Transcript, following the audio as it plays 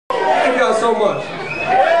so much.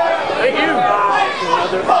 Thank you.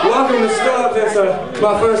 Welcome to Stubbs. It's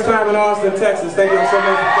my first time in Austin, Texas. Thank you all so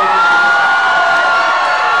much for coming.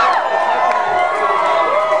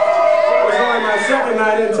 It's only my second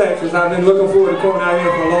night in Texas. I've been looking forward to coming out here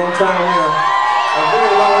for a long time. We're a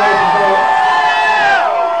very long way from home.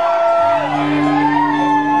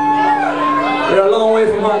 We're a long way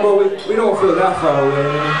from home, but we don't feel that far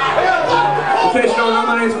away. In case you don't know,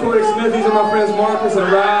 my name's Smith. These are my friends Marcus and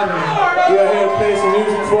Rod. And we're here to play some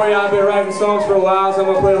music for you. I've been writing songs for a while, so I'm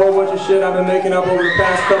going to play a whole bunch of shit I've been making up over the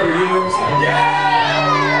past couple of years.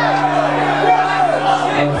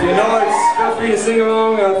 If you know it, feel free to sing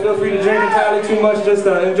along. Feel free to drink entirely too much. Just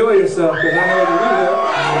enjoy yourself, because I know that we will.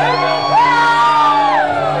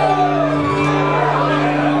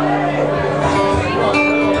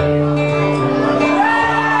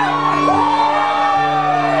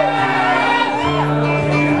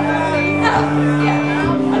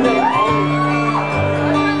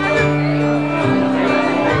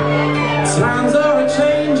 Times are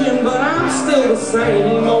a-changing, but I'm still the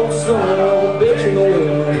same old son of a bitch in the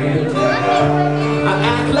wind. I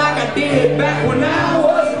act like I did back when I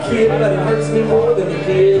was a kid, but it hurts me more than it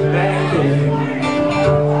did back then.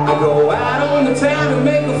 I go out on the town and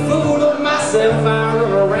make a fool of myself. I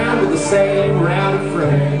run around with the same round of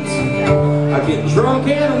friends. I get drunk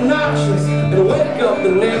and obnoxious and wake up the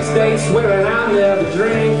next day swearing I'll never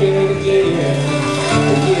drink again.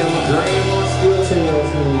 Yeah, my grandma still tells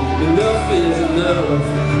me enough is enough.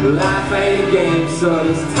 Life ain't a game, son.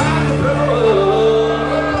 It's time to grow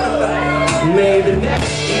up. Maybe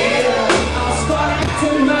next year I'll start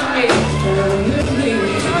acting my age, permanently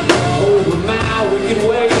over my wicked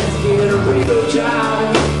ways, get a real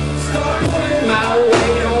job, start putting my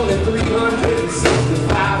weight on in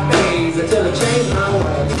 365 days until I change my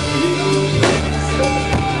ways.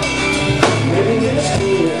 Maybe next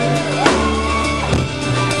year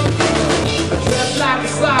like a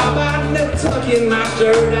slob, I'd never tuck in my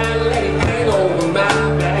shirt, I'd let it hang over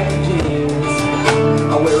my back jeans.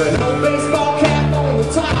 I wear an old baseball cap on the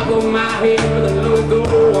top of my head with a logo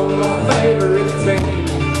on my favorite team.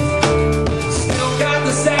 Still got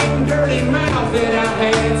the same dirty mouth that I've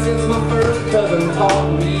had since my first cousin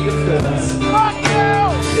taught me to cuss.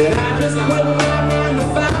 And I just quit my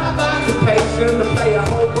 9-to-5 occupation to play a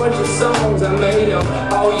whole bunch of songs I made up.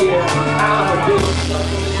 Oh yeah, I'm a big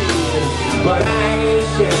fucking kid, but I ain't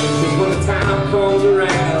ashamed, 'cause when the time comes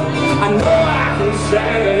around, I know I can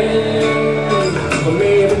stand. But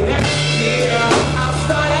maybe next year I'll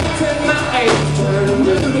start acting my age, turn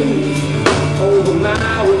to me over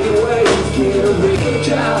my wicked ways, get a real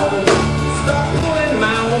job, start pulling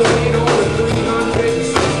my weight on the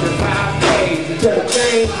 365 days until I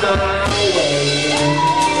change my ways.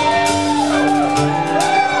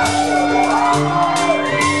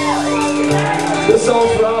 This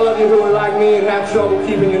song's for all of you who are like me and have trouble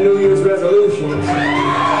keeping your New Year's resolutions.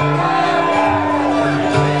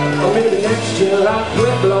 Or maybe next year I'll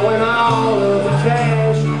quit blowing all of the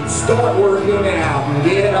cash, start working out and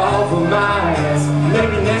get off of my ass.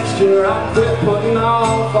 Maybe next year I'll quit putting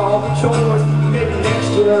off all the chores. Maybe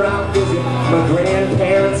next year I'll visit my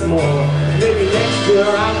grandparents more. Maybe next year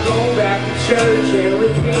I'll go back to church and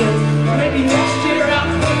repent. Maybe next year I'll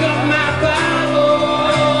pick up my Bible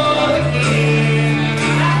again.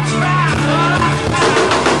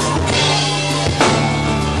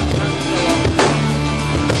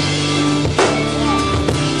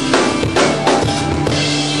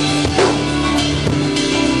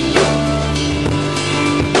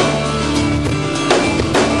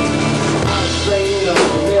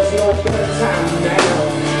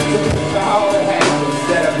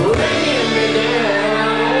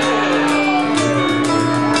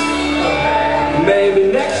 Maybe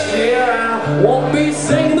next year I won't be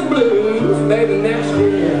singing the blues. Maybe next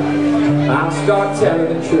year I'll start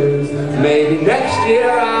telling the truth. Maybe next year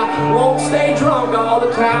I won't stay drunk all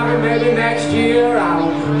the time. And maybe next year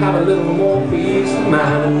I'll have a little more peace of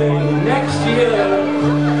mind.